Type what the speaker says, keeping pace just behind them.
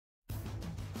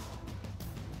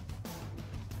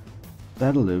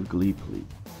Battle of Gallipoli.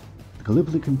 The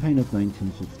Gallipoli campaign of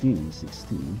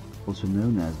 1915-16, also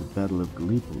known as the Battle of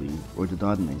Gallipoli or the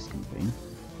Dardanelles campaign,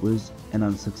 was an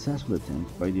unsuccessful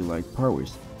attempt by the Allied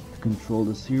powers to control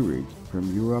the sea route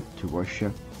from Europe to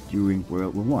Russia during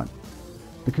World War I.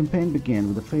 The campaign began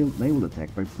with a failed naval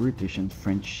attack by British and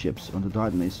French ships on the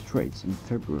Dardanelles Straits in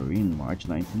February and March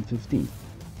 1915,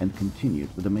 and continued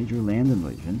with a major land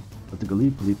invasion of the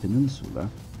Gallipoli Peninsula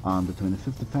on the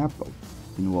 25th of April,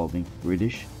 involving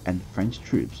British and French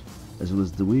troops, as well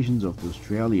as divisions of the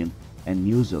Australian and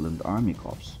New Zealand Army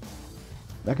Corps.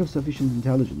 Lack of sufficient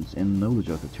intelligence and knowledge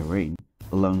of the terrain,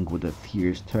 along with a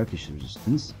fierce Turkish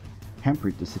resistance,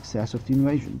 hampered the success of the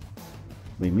invasion.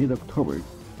 By mid-October,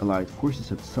 Allied forces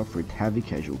had suffered heavy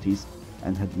casualties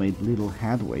and had made little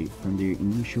headway from their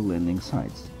initial landing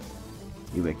sites.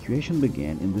 Evacuation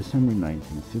began in December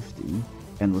 1915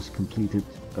 and was completed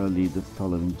early the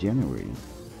following January.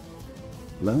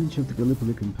 Launch of the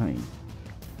Gallipoli campaign.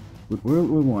 With World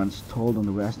War I stalled on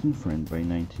the Western Front by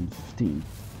 1915,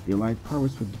 the Allied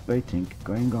powers were debating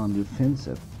going on the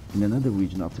offensive in another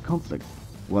region of the conflict,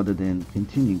 rather than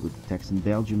continuing with attacks in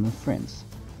Belgium and France.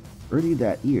 Early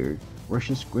that year,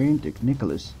 Russia's Grand Duke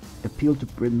Nicholas appealed to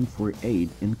Britain for aid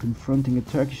in confronting a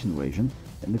Turkish invasion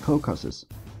in the Caucasus.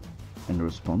 In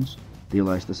response, the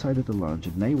Allies decided to launch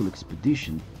a naval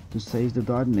expedition to seize the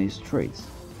Dardanelles Straits,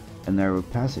 a narrow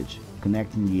passage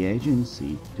connecting the Aegean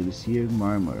Sea to the Sea of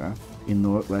Marmara in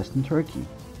northwestern Turkey.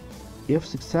 If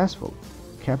successful,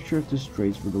 capture of the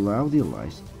straits would allow the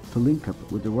Allies to link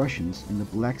up with the Russians in the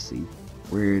Black Sea,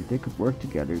 where they could work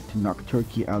together to knock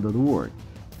Turkey out of the war.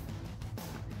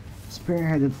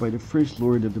 Spearheaded by the First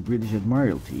Lord of the British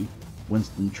Admiralty,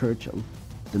 Winston Churchill,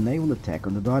 the naval attack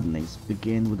on the Dardanelles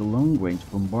began with a long-range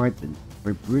bombardment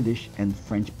by British and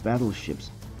French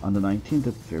battleships on the 19th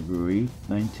of February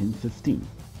 1915.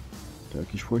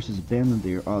 Turkish forces abandoned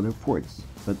their other forts,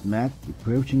 but met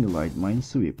approaching Allied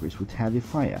minesweepers with heavy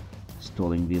fire,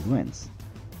 stalling the advance.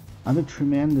 Under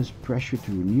tremendous pressure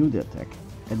to renew the attack,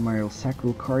 Admiral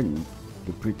Sackville Carden,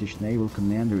 the British naval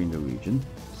commander in the region,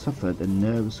 suffered a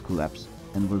nervous collapse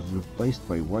and was replaced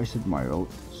by Vice Admiral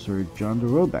Sir John de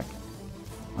Roebeck.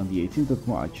 On the 18th of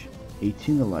March,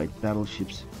 18 Allied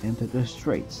battleships entered the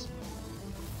straits.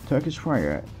 Turkish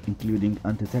fire, including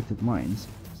undetected mines,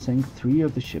 sank 3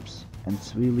 of the ships and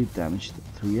severely damaged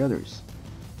 3 others.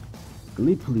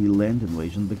 Gallipoli land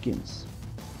invasion begins.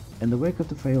 In the wake of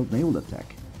the failed naval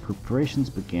attack, preparations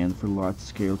began for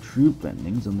large-scale troop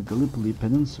landings on the Gallipoli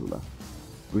Peninsula.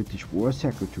 British War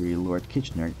Secretary Lord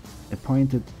Kitchener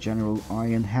appointed General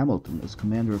Ian Hamilton as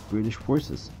commander of British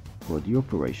forces for the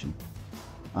operation.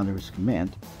 Under his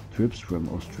command, troops from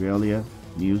Australia,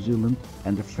 New Zealand,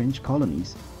 and the French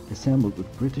colonies assembled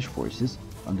with British forces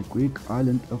on the Greek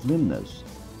island of Limnos.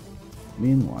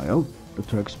 Meanwhile, the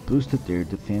Turks boosted their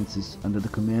defenses under the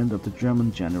command of the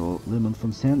German general Liman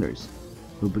von Sanders,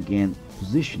 who began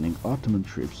positioning Ottoman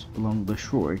troops along the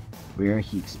shore where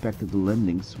he expected the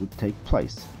landings would take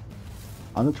place.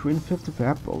 On the 25th of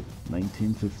April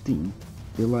 1915,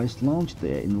 the Allies launched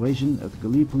their invasion of the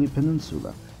Gallipoli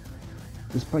Peninsula.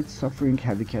 Despite suffering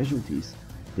heavy casualties,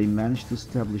 they managed to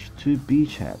establish 2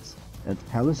 beachheads at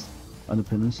Helles on the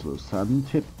peninsula's southern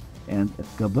tip and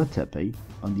at Göbektepe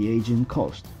on the Aegean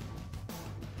coast.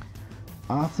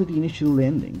 After the initial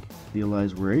landing, the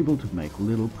Allies were able to make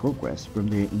little progress from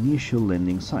their initial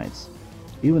landing sites,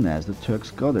 even as the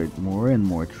Turks gathered more and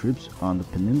more troops on the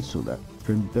peninsula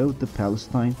from both the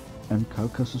Palestine and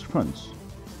Caucasus fronts.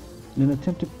 In an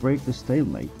attempt to break the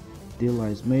stalemate, the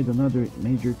Allies made another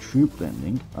major troop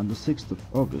landing on the 6th of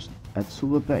August at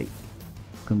Suvla Bay,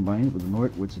 combined with the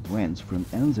northwards advance from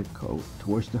Anzako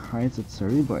towards the heights at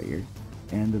Sarıbayır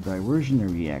and the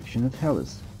diversionary action at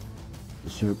Helles. The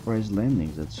surprise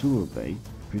landings at Suvla Bay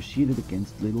proceeded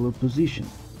against little opposition,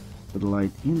 but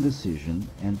Allied indecision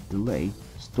and delay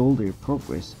stalled their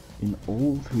progress in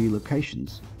all 3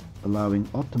 locations, allowing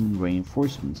Ottoman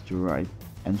reinforcements to arrive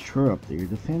and shore up their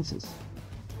defenses.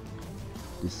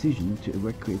 Decision to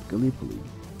evacuate Gallipoli.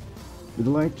 With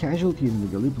Allied casualties in the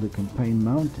Gallipoli campaign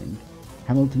mounting,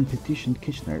 Hamilton petitioned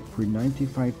Kitchener for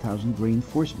 95,000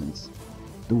 reinforcements.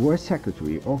 The War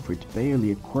Secretary offered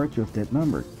barely a quarter of that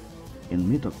number. In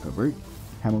mid-October,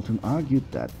 Hamilton argued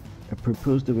that a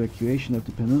proposed evacuation of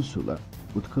the peninsula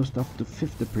would cost up to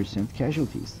 50%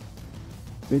 casualties.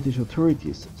 British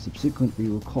authorities subsequently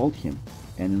recalled him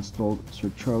and installed Sir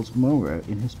Charles Maurer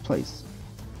in his place.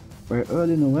 By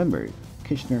early November,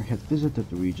 Kitchener had visited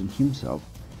the region himself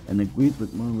and agreed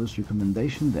with Monroe's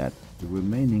recommendation that the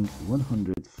remaining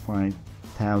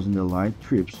 105,000 Allied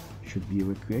troops should be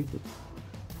evacuated.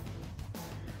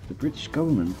 The British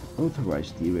government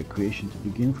authorized the evacuation to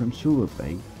begin from Suvla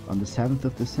Bay on the 7th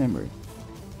of December.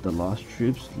 The lost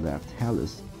troops left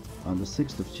Helles on the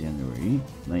 6th of January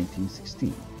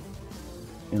 1916.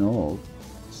 In all,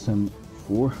 some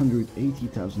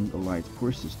 480,000 Allied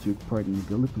forces took part in the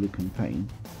Gallipoli campaign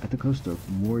at the cost of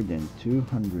more than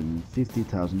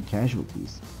 250,000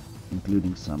 casualties,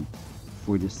 including some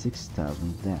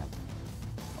 46,000 dead.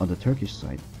 On the Turkish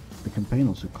side, the campaign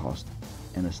also cost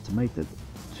an estimated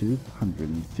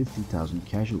 250,000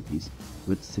 casualties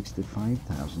with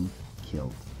 65,000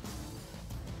 killed.